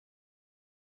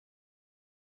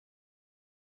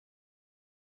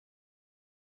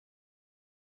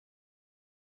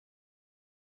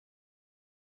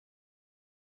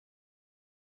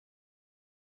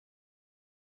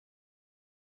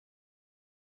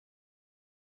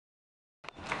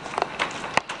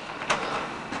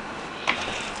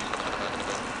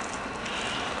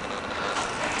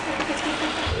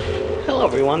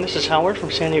everyone, this is Howard from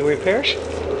San Diego Repairs.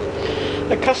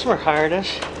 A customer hired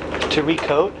us to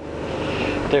recoat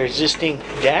their existing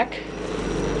deck.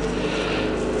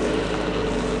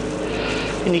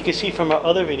 And you can see from our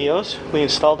other videos, we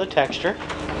installed the texture.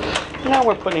 And now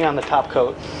we're putting on the top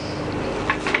coat.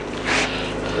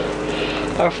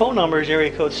 Our phone number is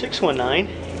area code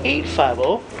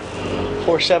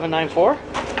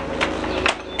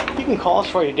 619-850-4794. You can call us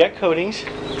for your deck coatings,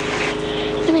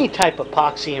 any type of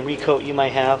epoxy and recoat you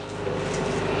might have.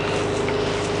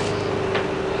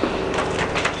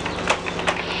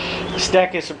 This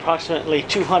deck is approximately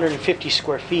 250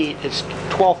 square feet. It's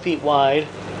 12 feet wide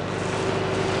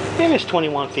and it's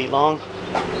 21 feet long.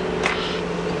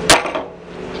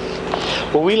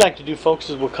 What we like to do, folks,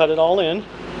 is we'll cut it all in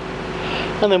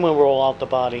and then we'll roll out the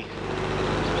body.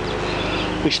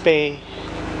 We pay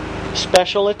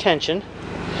special attention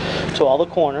to all the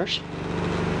corners.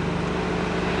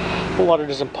 The water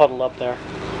doesn't puddle up there.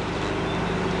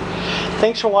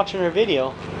 Thanks for watching our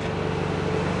video.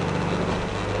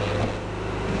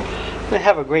 And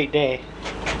have a great day.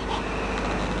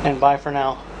 And bye for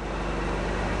now.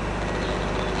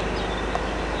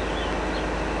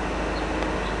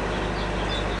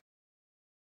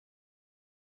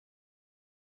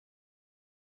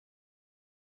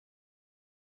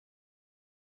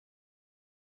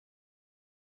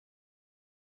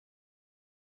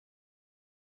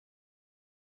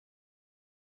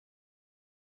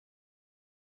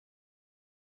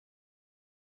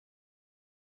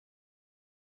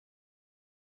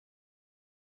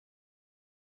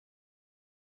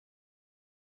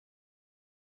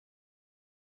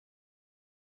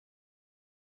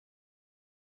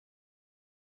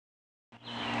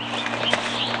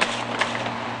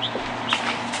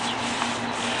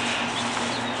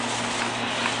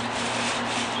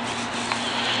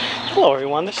 Hello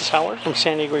everyone, this is Howard from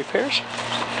San Diego Repairs.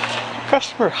 The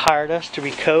customer hired us to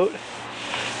recoat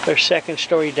their second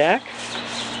story deck.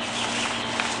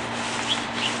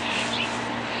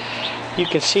 You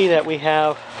can see that we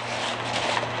have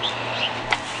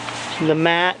the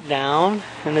mat down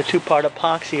and the two-part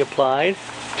epoxy applied,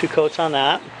 2 coats on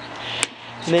that.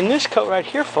 And then this coat right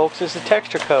here, folks, is the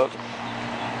texture coat.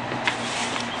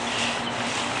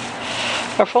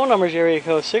 Our phone number is area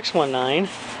code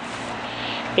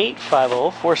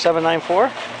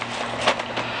 619-850-4794.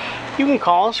 You can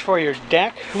call us for your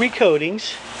deck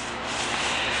recoatings,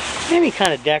 any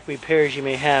kind of deck repairs you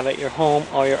may have at your home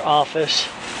or your office.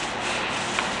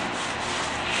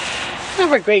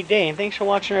 Have a great day and thanks for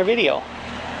watching our video.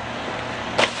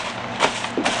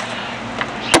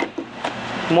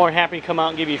 I'm more happy to come out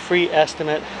and give you a free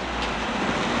estimate.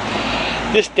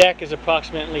 This deck is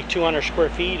approximately 200 square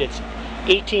feet. It's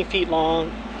 18 feet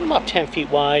long, about 10 feet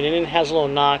wide, and it has a little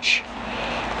notch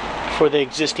for the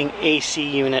existing AC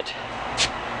unit.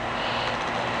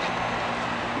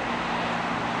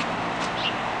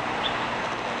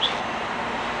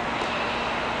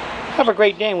 Have a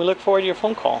great day and we look forward to your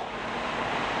phone call.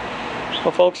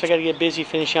 Well folks, I got to get busy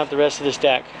finishing out the rest of this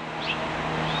deck.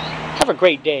 Have a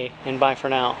great day and bye for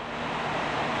now.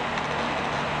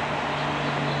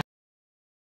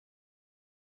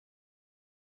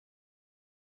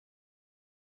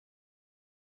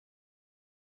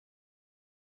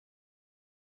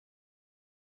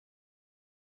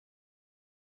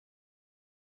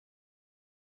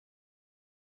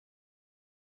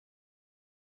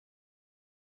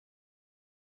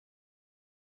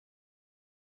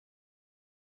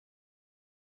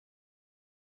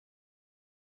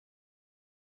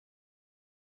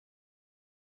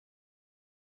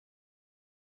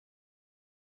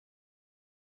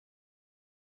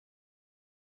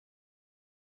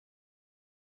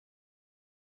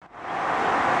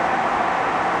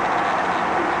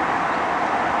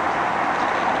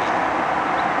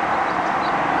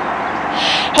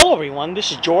 Hello everyone,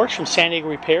 this is George from San Diego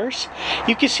Repairs.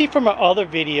 You can see from our other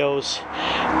videos,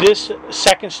 this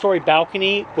second story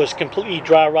balcony was completely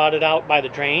dry rotted out by the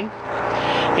drain.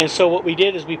 And so what we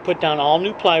did is we put down all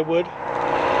new plywood,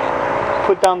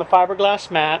 put down the fiberglass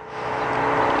mat,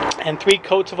 and 3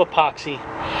 coats of epoxy.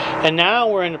 And now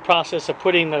we're in the process of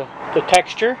putting the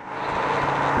texture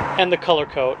and the color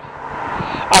coat.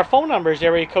 Our phone number is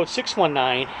area code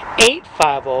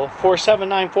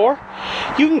 619-850-4794.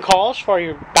 You can call us for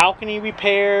your balcony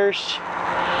repairs,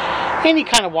 any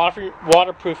kind of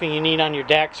waterproofing you need on your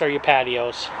decks or your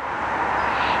patios.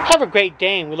 Have a great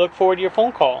day and we look forward to your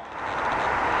phone call.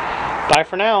 Bye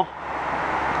for now.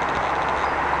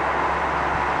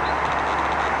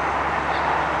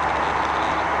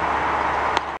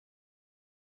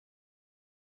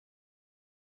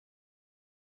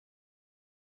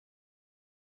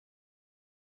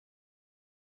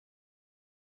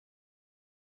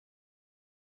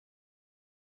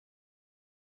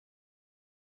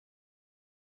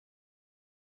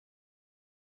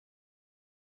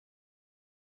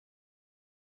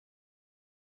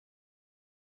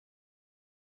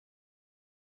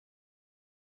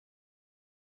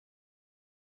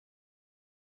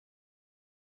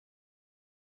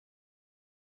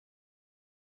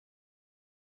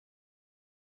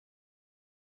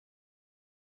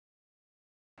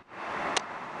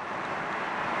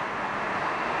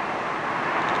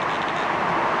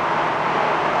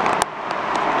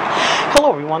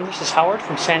 Hello everyone, this is Howard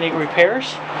from San Diego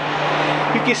Repairs.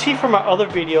 You can see from our other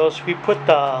videos we put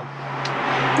there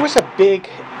was a big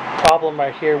problem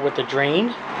right here with the drain.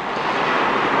 So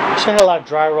I had a lot of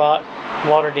dry rot,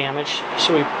 water damage,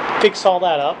 so we fixed all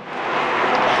that up.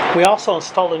 We also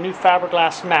installed a new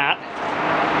fiberglass mat.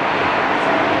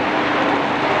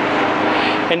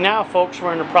 And now folks,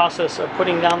 we're in the process of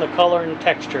putting down the color and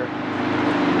texture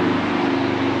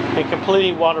and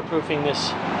completely waterproofing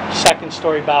this second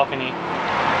story balcony.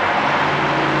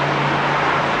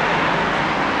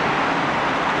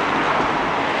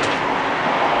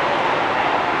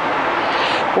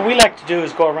 What we like to do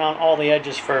is go around all the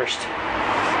edges first,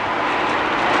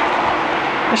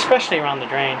 especially around the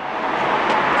drain.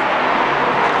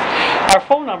 Our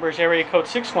phone number is area code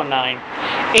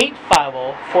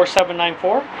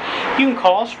 619-850-4794. You can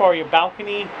call us for your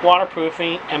balcony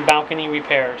waterproofing and balcony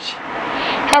repairs.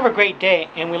 Have a great day,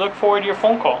 and we look forward to your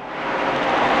phone call.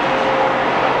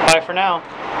 Bye for now.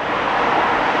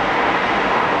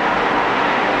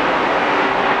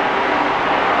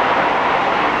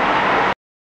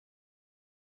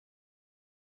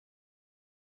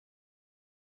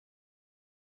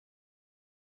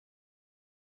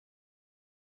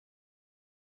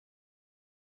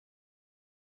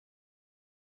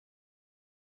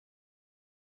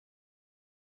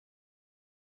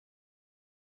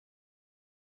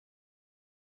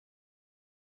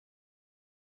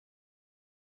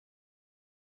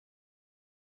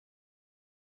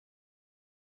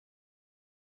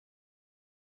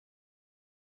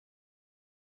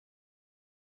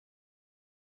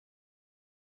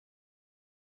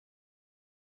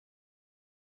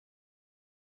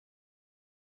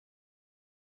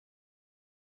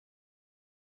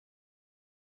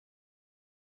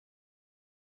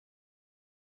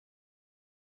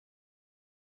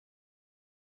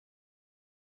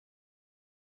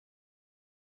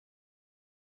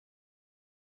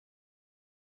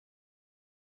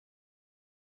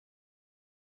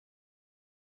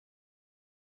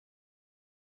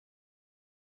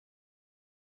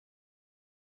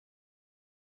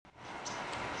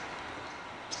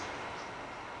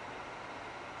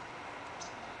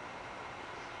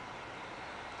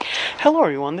 Hello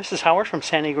everyone, this is Howard from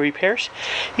San Diego Repairs.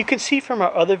 You can see from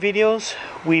our other videos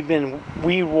we've been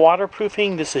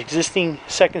re-waterproofing this existing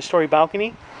second story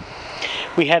balcony.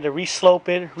 We had to re-slope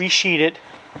it, re-sheet it,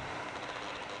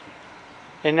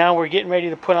 and now we're getting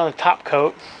ready to put on the top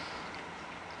coat.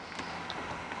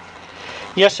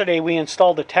 Yesterday we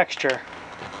installed the texture,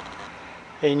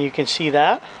 and you can see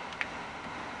that.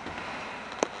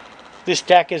 This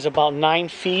deck is about 9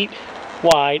 feet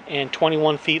wide and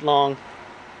 21 feet long.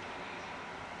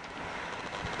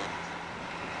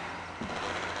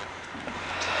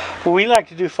 What we like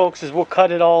to do, folks, is we'll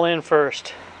cut it all in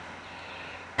first,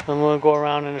 and we'll go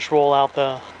around and just roll out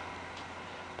the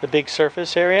big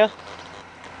surface area.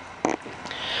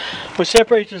 What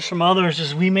separates us from others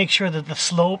is we make sure that the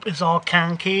slope is all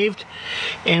concaved,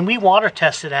 and we water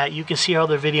tested that. You can see our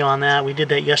other video on that. We did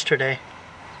that yesterday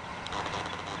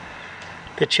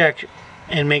to check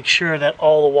and make sure that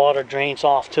all the water drains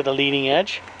off to the leading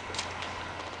edge.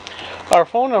 Our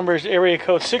phone number is area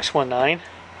code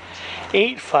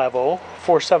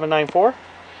 619-850-4794.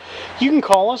 You can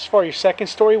call us for your second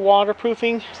story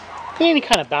waterproofing and any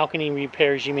kind of balcony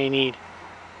repairs you may need.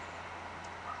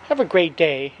 Have a great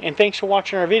day, and thanks for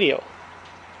watching our video.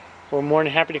 We're more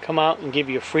than happy to come out and give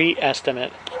you a free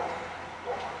estimate.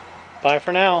 Bye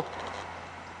for now.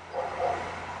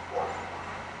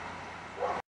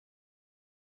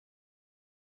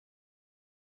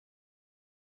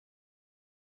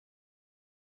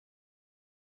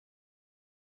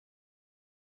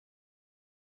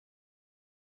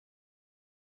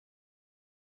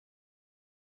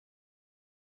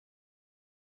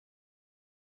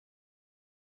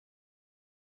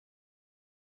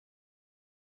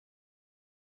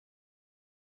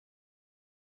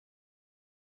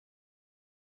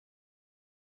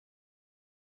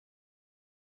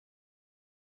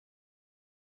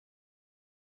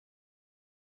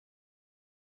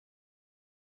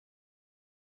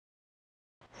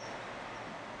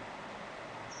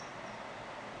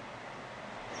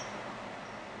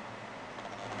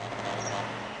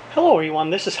 Hello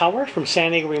everyone, this is Howard from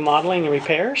San Diego Remodeling and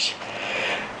Repairs.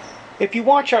 If you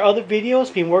watch our other videos,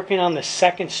 we've been working on the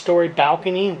second story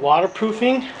balcony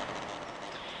waterproofing,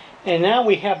 and now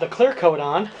we have the clear coat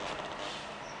on,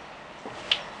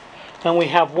 and we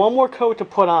have one more coat to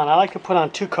put on. I like to put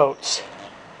on 2 coats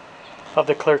of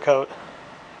the clear coat.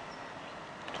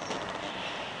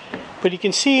 But you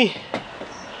can see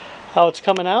how it's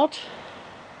coming out.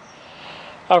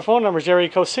 Our phone number is area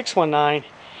code 619-850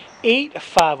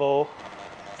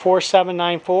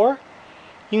 4794.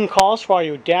 You can call us for all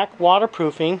your deck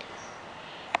waterproofing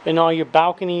and all your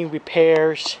balcony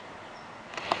repairs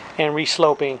and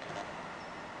resloping.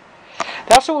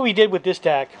 That's what we did with this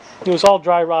deck. It was all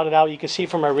dry rotted out. You can see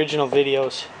from our original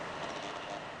videos.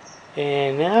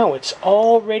 And now it's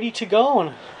all ready to go,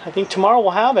 and I think tomorrow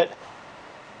we'll have it.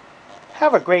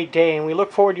 Have a great day, and we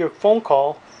look forward to your phone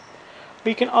call.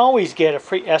 You can always get a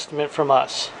free estimate from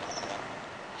us.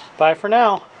 Bye for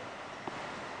now.